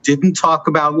 It didn't talk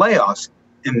about layoffs.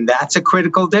 And that's a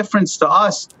critical difference to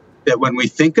us, that when we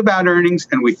think about earnings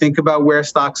and we think about where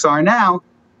stocks are now,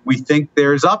 we think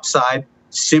there's upside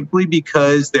simply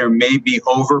because there may be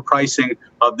overpricing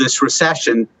of this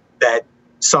recession that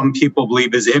some people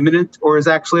believe is imminent or is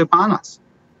actually upon us.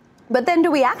 But then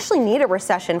do we actually need a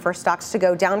recession for stocks to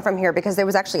go down from here? Because there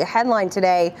was actually a headline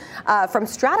today from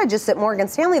strategists at Morgan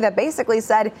Stanley that basically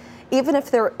said, even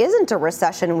if there isn't a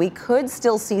recession, we could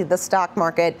still see the stock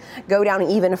market go down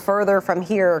even further from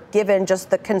here, given just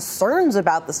the concerns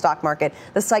about the stock market,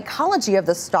 the psychology of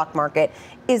the stock market.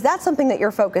 Is that something that you're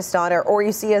focused on or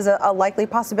you see as a likely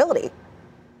possibility?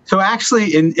 So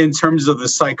actually, in terms of the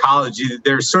psychology,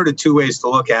 there's sort of two ways to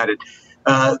look at it.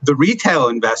 The retail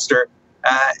investor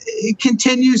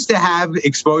continues to have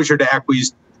exposure to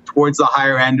equities towards the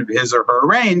higher end of his or her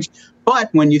range. But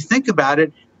when you think about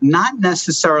it, not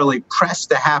necessarily pressed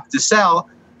to have to sell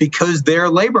because their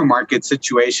labor market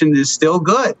situation is still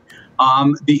good.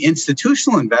 The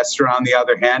institutional investor, on the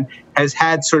other hand, has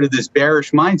had sort of this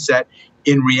bearish mindset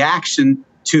in reaction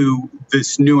to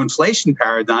this new inflation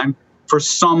paradigm for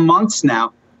some months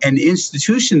now. And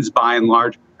institutions, by and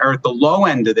large, are at the low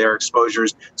end of their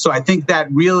exposures. So I think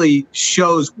that really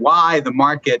shows why the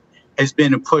market has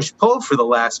been a push-pull for the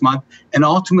last month. And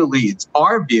ultimately, it's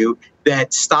our view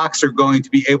that stocks are going to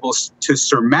be able to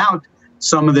surmount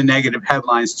some of the negative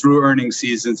headlines through earnings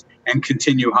seasons and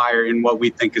continue higher in what we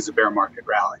think is a bear market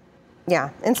rally.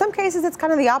 Yeah. In some cases, it's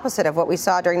kind of the opposite of what we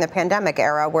saw during the pandemic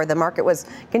era, where the market was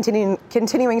continuing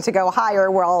to go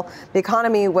higher while the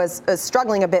economy was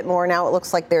struggling a bit more. Now it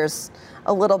looks like there's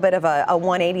a little bit of a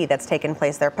 180 that's taken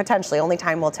place there, potentially. Only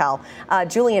time will tell.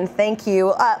 Julian, thank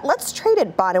you. Let's trade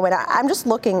it, Bonawyn. I'm just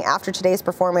looking after today's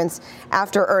performance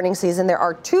after earnings season. There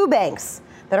are two banks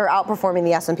that are outperforming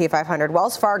the S&P 500,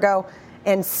 Wells Fargo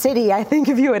and Citi. I think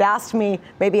if you had asked me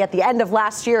maybe at the end of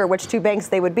last year which two banks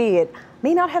they would be, it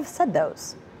may not have said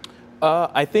those.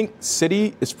 I think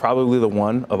Citi is probably the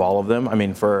one of all of them. I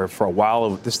mean, for a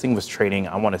while, this thing was trading,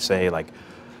 I want to say, like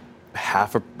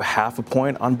half a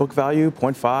point on book value,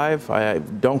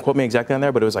 0.5. Don't quote me exactly on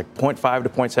there, but it was like 0.5 to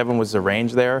 0.7 was the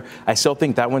range there. I still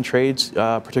think that one trades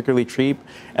particularly cheap.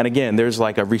 And again, there's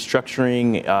like a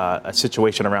restructuring a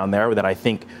situation around there that I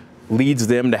think leads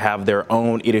them to have their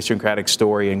own idiosyncratic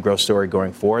story and growth story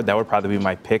going forward. That would probably be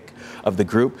my pick of the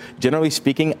group. Generally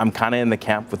speaking, I'm kind of in the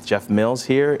camp with Jeff Mills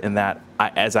here in that,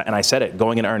 I said it,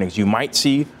 going into earnings, you might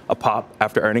see a pop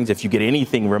after earnings if you get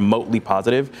anything remotely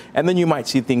positive, and then you might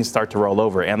see things start to roll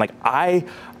over. And like I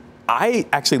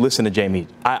actually listen to Jamie.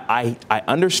 I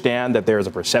understand that there is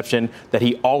a perception that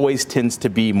he always tends to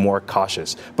be more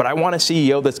cautious, but I want a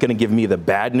CEO that's going to give me the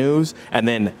bad news and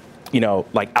then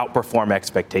like outperform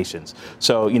expectations.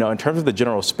 So, in terms of the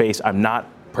general space, I'm not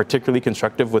particularly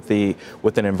constructive with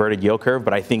an inverted yield curve,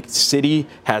 but I think Citi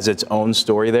has its own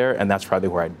story there, and that's probably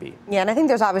where I'd be. Yeah, and I think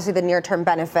there's obviously the near-term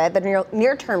benefit, the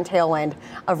near-term tailwind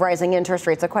of rising interest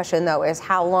rates. The question, though, is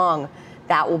how long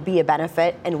that will be a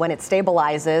benefit and when it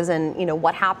stabilizes and,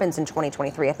 what happens in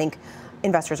 2023. I think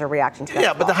investors are reacting to that.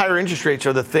 Yeah, but the higher interest rates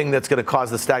are the thing that's going to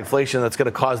cause the stagflation, that's going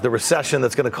to cause the recession,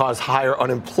 that's going to cause higher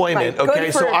unemployment. Right.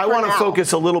 Okay, so I want to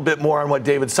focus a little bit more on what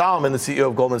David Solomon, the CEO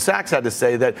of Goldman Sachs, had to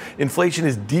say, that inflation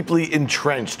is deeply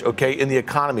entrenched, okay, in the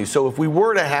economy. So if we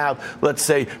were to have, let's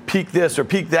say, peak this or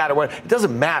peak that or what, it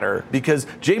doesn't matter, because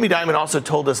Jamie Dimon also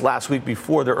told us last week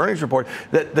before their earnings report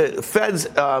that the Fed's,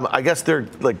 I guess their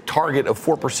target of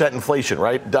 4% inflation,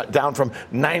 right, down from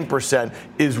 9%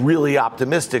 is really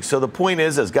optimistic. So the point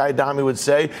is, as Guy Adami would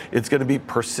say, it's going to be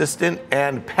persistent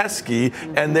and pesky.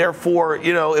 And therefore,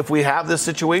 if we have this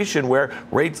situation where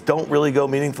rates don't really go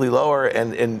meaningfully lower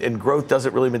and growth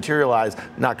doesn't really materialize,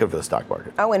 not good for the stock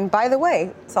market. Oh, and by the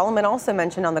way, Solomon also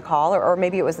mentioned on the call, or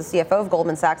maybe it was the CFO of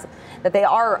Goldman Sachs, that they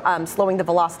are slowing the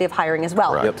velocity of hiring as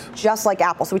well, just like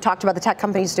Apple. So we talked about the tech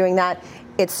companies doing that.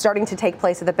 It's starting to take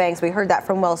place at the banks. We heard that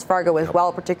from Wells Fargo as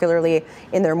well, particularly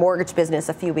in their mortgage business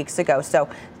a few weeks ago. So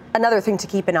another thing to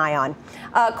keep an eye on.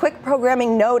 Quick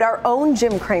programming note, our own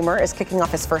Jim Cramer is kicking off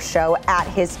his first show at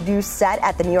his new set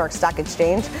at the New York Stock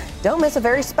Exchange. Don't miss a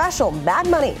very special Mad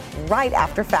Money right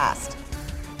after Fast.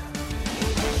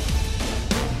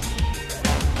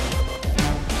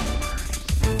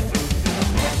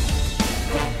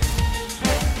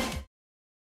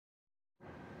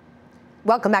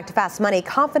 Welcome back to Fast Money.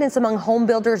 Confidence among home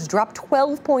builders dropped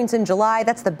 12 points in July.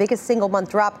 That's the biggest single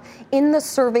month drop in the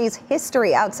survey's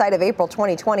history outside of April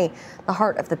 2020, the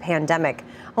heart of the pandemic.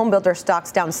 Home builder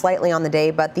stocks down slightly on the day,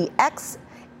 but the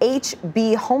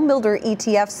XHB home builder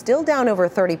ETF still down over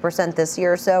 30% this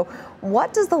year. So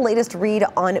what does the latest read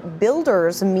on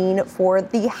builders mean for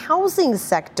the housing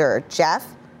sector, Jeff?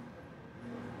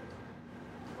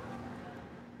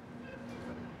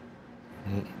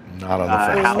 Not on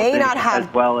the fast. May not have.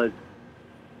 As well as.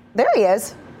 There he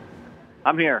is.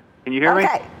 I'm here. Can you hear me?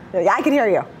 Okay. Yeah, I can hear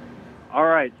you. All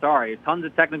right. Sorry. Tons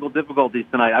of technical difficulties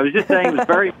tonight. I was just saying it was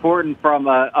very important from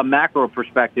a macro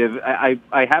perspective. I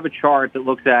have a chart that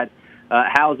looks at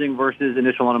housing versus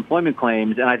initial unemployment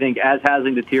claims. And I think as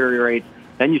housing deteriorates,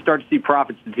 then you start to see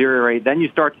profits deteriorate. Then you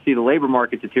start to see the labor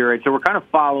market deteriorate. So we're kind of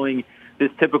following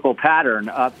this typical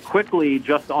pattern. Quickly,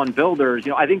 just on builders,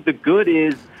 I think the good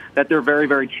is that they're very,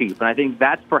 very cheap. And I think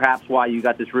that's perhaps why you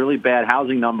got this really bad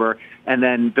housing number and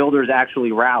then builders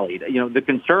actually rallied. The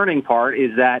concerning part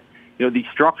is that the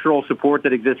structural support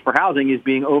that exists for housing is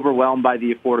being overwhelmed by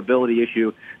the affordability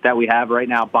issue that we have right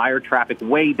now. Buyer traffic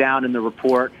way down in the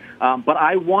report. But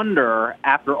I wonder,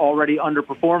 after already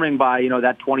underperforming by,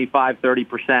 that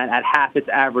 25-30% at half its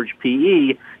average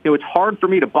PE, it's hard for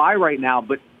me to buy right now,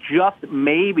 but just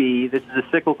maybe this is a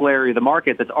cyclical area of the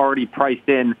market that's already priced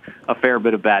in a fair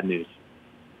bit of bad news.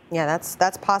 Yeah,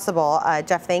 that's possible.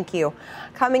 Jeff, thank you.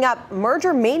 Coming up,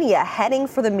 merger mania heading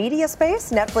for the media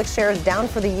space. Netflix shares down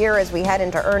for the year as we head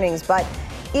into earnings, but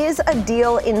is a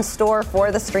deal in store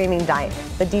for the streaming giant?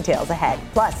 The details ahead.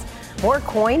 Plus, more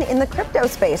coin in the crypto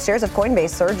space. Shares of Coinbase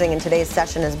surging in today's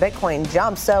session as Bitcoin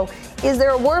jumps. So is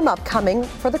there a warm-up coming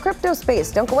for the crypto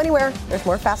space? Don't go anywhere. There's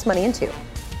more Fast Money in 2.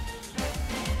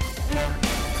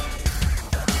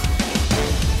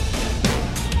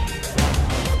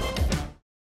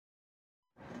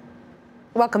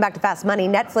 Welcome back to Fast Money.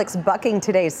 Netflix bucking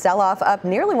today's sell-off, up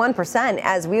nearly 1%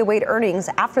 as we await earnings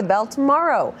after the bell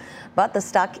tomorrow. But the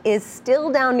stock is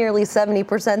still down nearly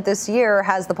 70% this year.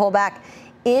 Has the pullback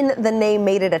in the name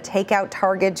made it a takeout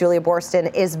target? Julia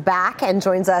Boorstin is back and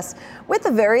joins us with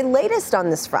the very latest on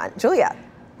this front. Julia.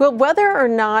 Well, whether or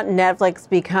not Netflix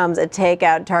becomes a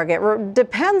takeout target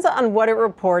depends on what it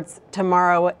reports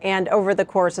tomorrow and over the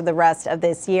course of the rest of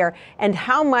this year and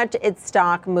how much its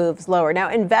stock moves lower. Now,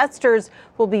 investors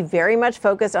will be very much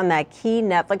focused on that key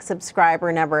Netflix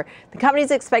subscriber number. The company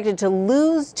is expected to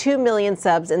lose 2 million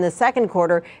subs in the second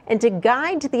quarter and to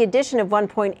guide to the addition of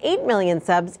 1.8 million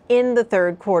subs in the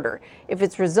third quarter. If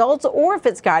its results or if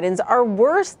its guidance are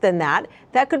worse than that,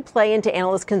 that could play into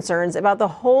analyst concerns about the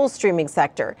whole streaming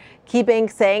sector.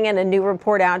 KeyBank saying in a new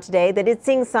report out today that it's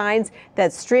seeing signs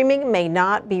that streaming may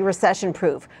not be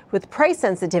recession-proof. With price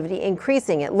sensitivity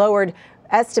increasing, it lowered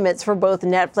estimates for both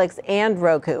Netflix and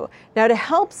Roku. Now, to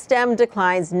help stem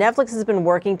declines, Netflix has been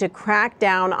working to crack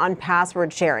down on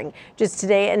password sharing. Just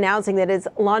today announcing that it's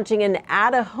launching an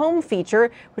add-a-home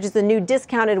feature, which is a new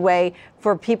discounted way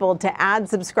for people to add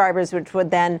subscribers, which would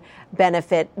then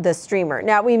benefit the streamer.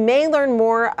 Now, we may learn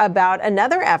more about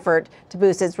another effort to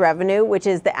boost its revenue, which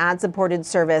is the ad-supported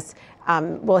service.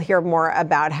 We'll hear more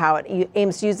about how it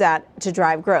aims to use that to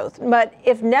drive growth. But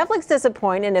if Netflix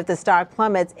disappoints and if the stock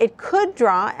plummets, it could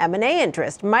draw M&A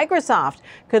interest. Microsoft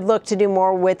could look to do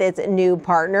more with its new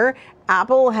partner.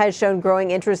 Apple has shown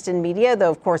growing interest in media,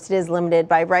 though, of course, it is limited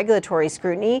by regulatory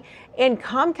scrutiny. And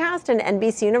Comcast and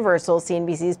NBC Universal,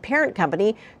 CNBC's parent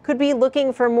company, could be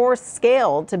looking for more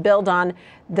scale to build on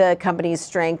the company's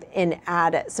strength in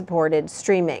ad-supported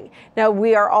streaming. Now,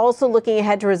 we are also looking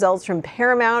ahead to results from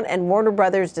Paramount and Warner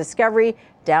Brothers Discovery.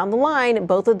 Down the line,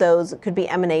 both of those could be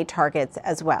M&A targets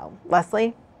as well.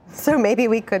 Leslie? So maybe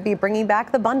we could be bringing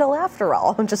back the bundle after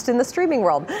all, just in the streaming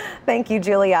world. Thank you,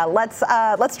 Julia. Let's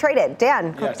trade it.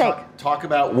 Dan, quick take. Talk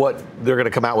about what they're going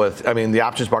to come out with. I mean, the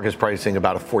options market is pricing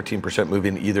about a 14% move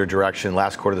in either direction.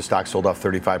 Last quarter, the stock sold off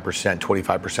 35%,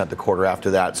 25% the quarter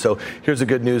after that. So here's the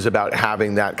good news about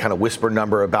having that kind of whisper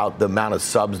number about the amount of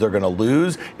subs they're going to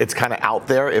lose. It's kind of out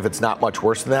there if it's not much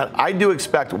worse than that. I do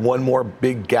expect one more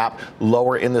big gap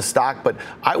lower in the stock, but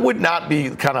I would not be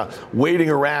kind of waiting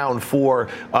around for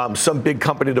some big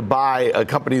company to buy a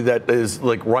company that is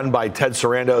like run by Ted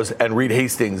Sarandos and Reed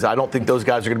Hastings. I don't think those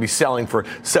guys are going to be selling for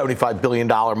 $75 billion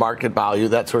market value,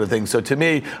 that sort of thing. So to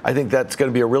me, I think that's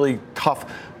going to be a really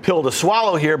tough pill to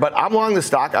swallow here, but I'm long the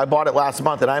stock. I bought it last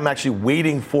month, and I'm actually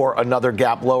waiting for another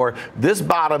gap lower. This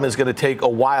bottom is going to take a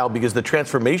while because the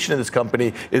transformation of this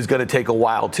company is going to take a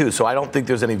while, too. So I don't think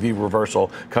there's any V reversal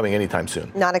coming anytime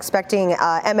soon. Not expecting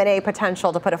M&A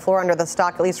potential to put a floor under the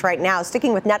stock, at least right now.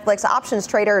 Sticking with Netflix, options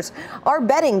traders are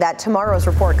betting that tomorrow's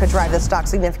report could drive the stock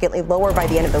significantly lower by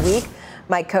the end of the week.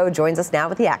 Mike Coe joins us now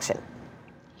with the action.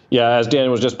 Yeah, as Dan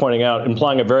was just pointing out,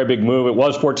 implying a very big move. It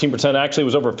was 14%. Actually, it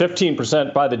was over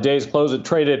 15% by the day's close. It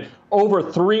traded over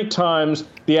 3 times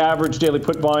the average daily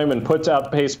put volume, and puts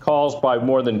outpaced calls by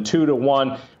more than 2 to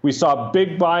 1. We saw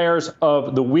big buyers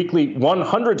of the weekly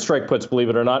 100 strike puts, believe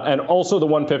it or not, and also the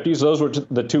 150s. Those were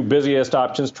the 2 busiest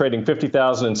options, trading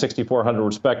 50,000 and 6,400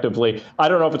 respectively. I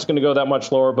don't know if it's going to go that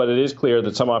much lower, but it is clear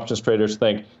that some options traders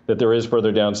think that there is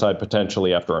further downside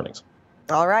potentially after earnings.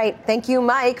 All right. Thank you,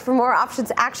 Mike. For more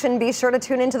options action, be sure to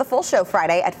tune into the full show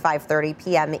Friday at 5:30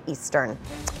 p.m. Eastern.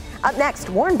 Up next,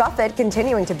 Warren Buffett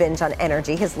continuing to binge on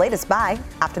energy, his latest buy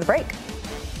after the break.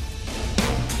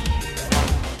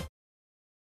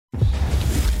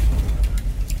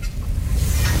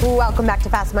 Welcome back to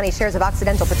Fast Money. Shares of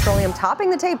Occidental Petroleum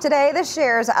topping the tape today. The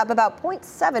shares up about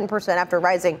 0.7% after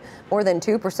rising more than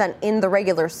 2% in the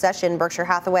regular session. Berkshire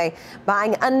Hathaway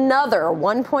buying another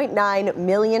 1.9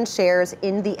 million shares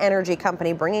in the energy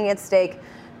company, bringing its stake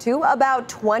to about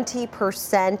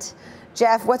 20%.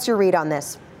 Jeff, what's your read on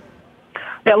this?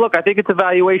 Yeah, look, I think it's a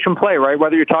valuation play, right?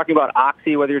 Whether you're talking about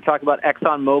Oxy, whether you're talking about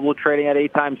ExxonMobil trading at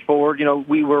 8 times forward,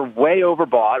 we were way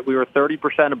overbought. We were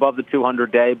 30% above the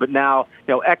 200-day, but now,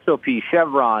 XOP,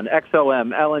 Chevron,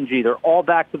 XOM, LNG, they're all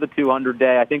back to the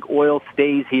 200-day. I think oil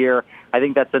stays here. I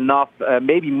think that's enough,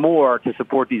 maybe more, to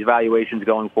support these valuations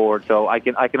going forward. So I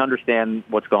can understand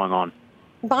what's going on.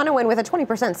 Bonawyn, with a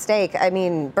 20% stake, I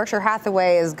mean, Berkshire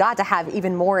Hathaway has got to have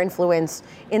even more influence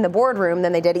in the boardroom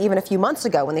than they did even a few months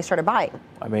ago when they started buying.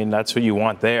 I mean, that's what you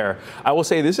want there. I will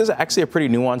say this is actually a pretty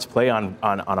nuanced play on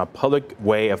a public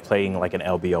way of playing like an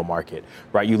LBO market,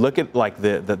 right? You look at like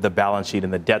the balance sheet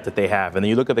and the debt that they have, and then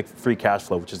you look at the free cash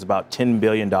flow, which is about $10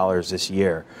 billion this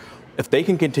year. If they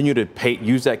can continue to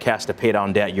use that cash to pay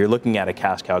down debt, you're looking at a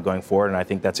cash cow going forward, and I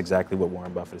think that's exactly what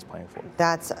Warren Buffett is playing for.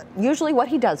 That's usually what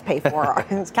he does pay for,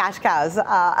 is cash cows.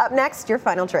 Up next, your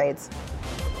final trades.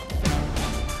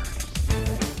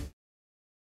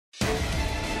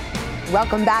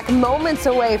 Welcome back. Moments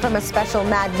away from a special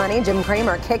Mad Money, Jim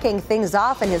Cramer kicking things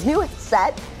off in his new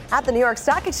set at the New York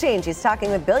Stock Exchange. He's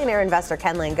talking with billionaire investor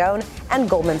Ken Langone and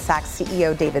Goldman Sachs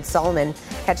CEO David Solomon.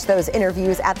 Catch those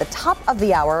interviews at the top of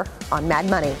the hour on Mad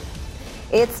Money.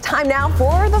 It's time now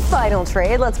for the final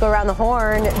trade. Let's go around the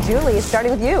horn. Julie,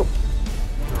 starting with you.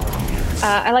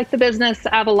 I like the business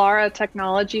Avalara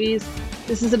Technologies.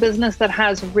 This is a business that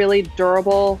has really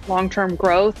durable long-term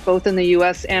growth, both in the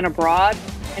U.S. and abroad.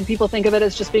 And people think of it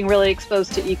as just being really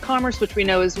exposed to e-commerce, which we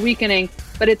know is weakening,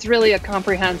 but it's really a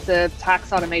comprehensive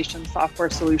tax automation software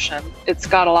solution. It's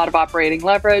got a lot of operating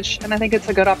leverage, and I think it's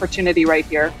a good opportunity right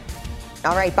here.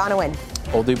 All right, Bonawyn.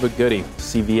 Oldie but goodie,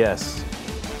 CVS.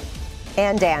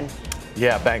 And Dan.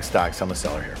 Yeah, bank stocks. I'm a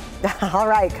seller here. All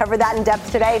right, covered that in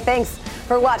depth today. Thanks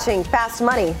for watching Fast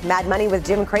Money, Mad Money with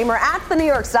Jim Cramer at the New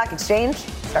York Stock Exchange.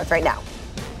 Starts right now.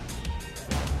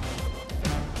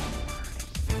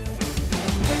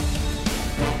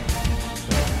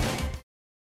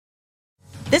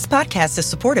 This podcast is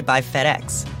supported by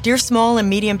FedEx. Dear small and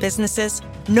medium businesses,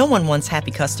 no one wants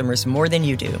happy customers more than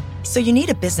you do. So you need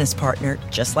a business partner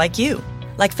just like you.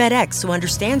 Like FedEx, who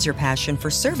understands your passion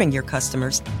for serving your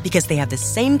customers because they have the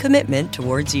same commitment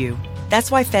towards you.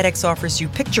 That's why FedEx offers you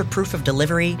picture proof of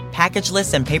delivery,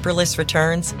 packageless and paperless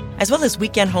returns, as well as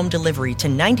weekend home delivery to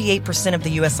 98% of the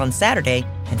U.S. on Saturday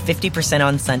and 50%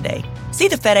 on Sunday. See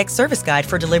the FedEx service guide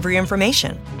for delivery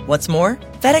information. What's more,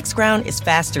 FedEx Ground is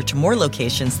faster to more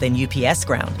locations than UPS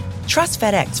Ground. Trust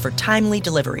FedEx for timely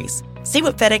deliveries. See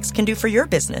what FedEx can do for your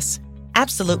business.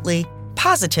 Absolutely,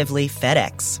 positively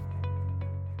FedEx.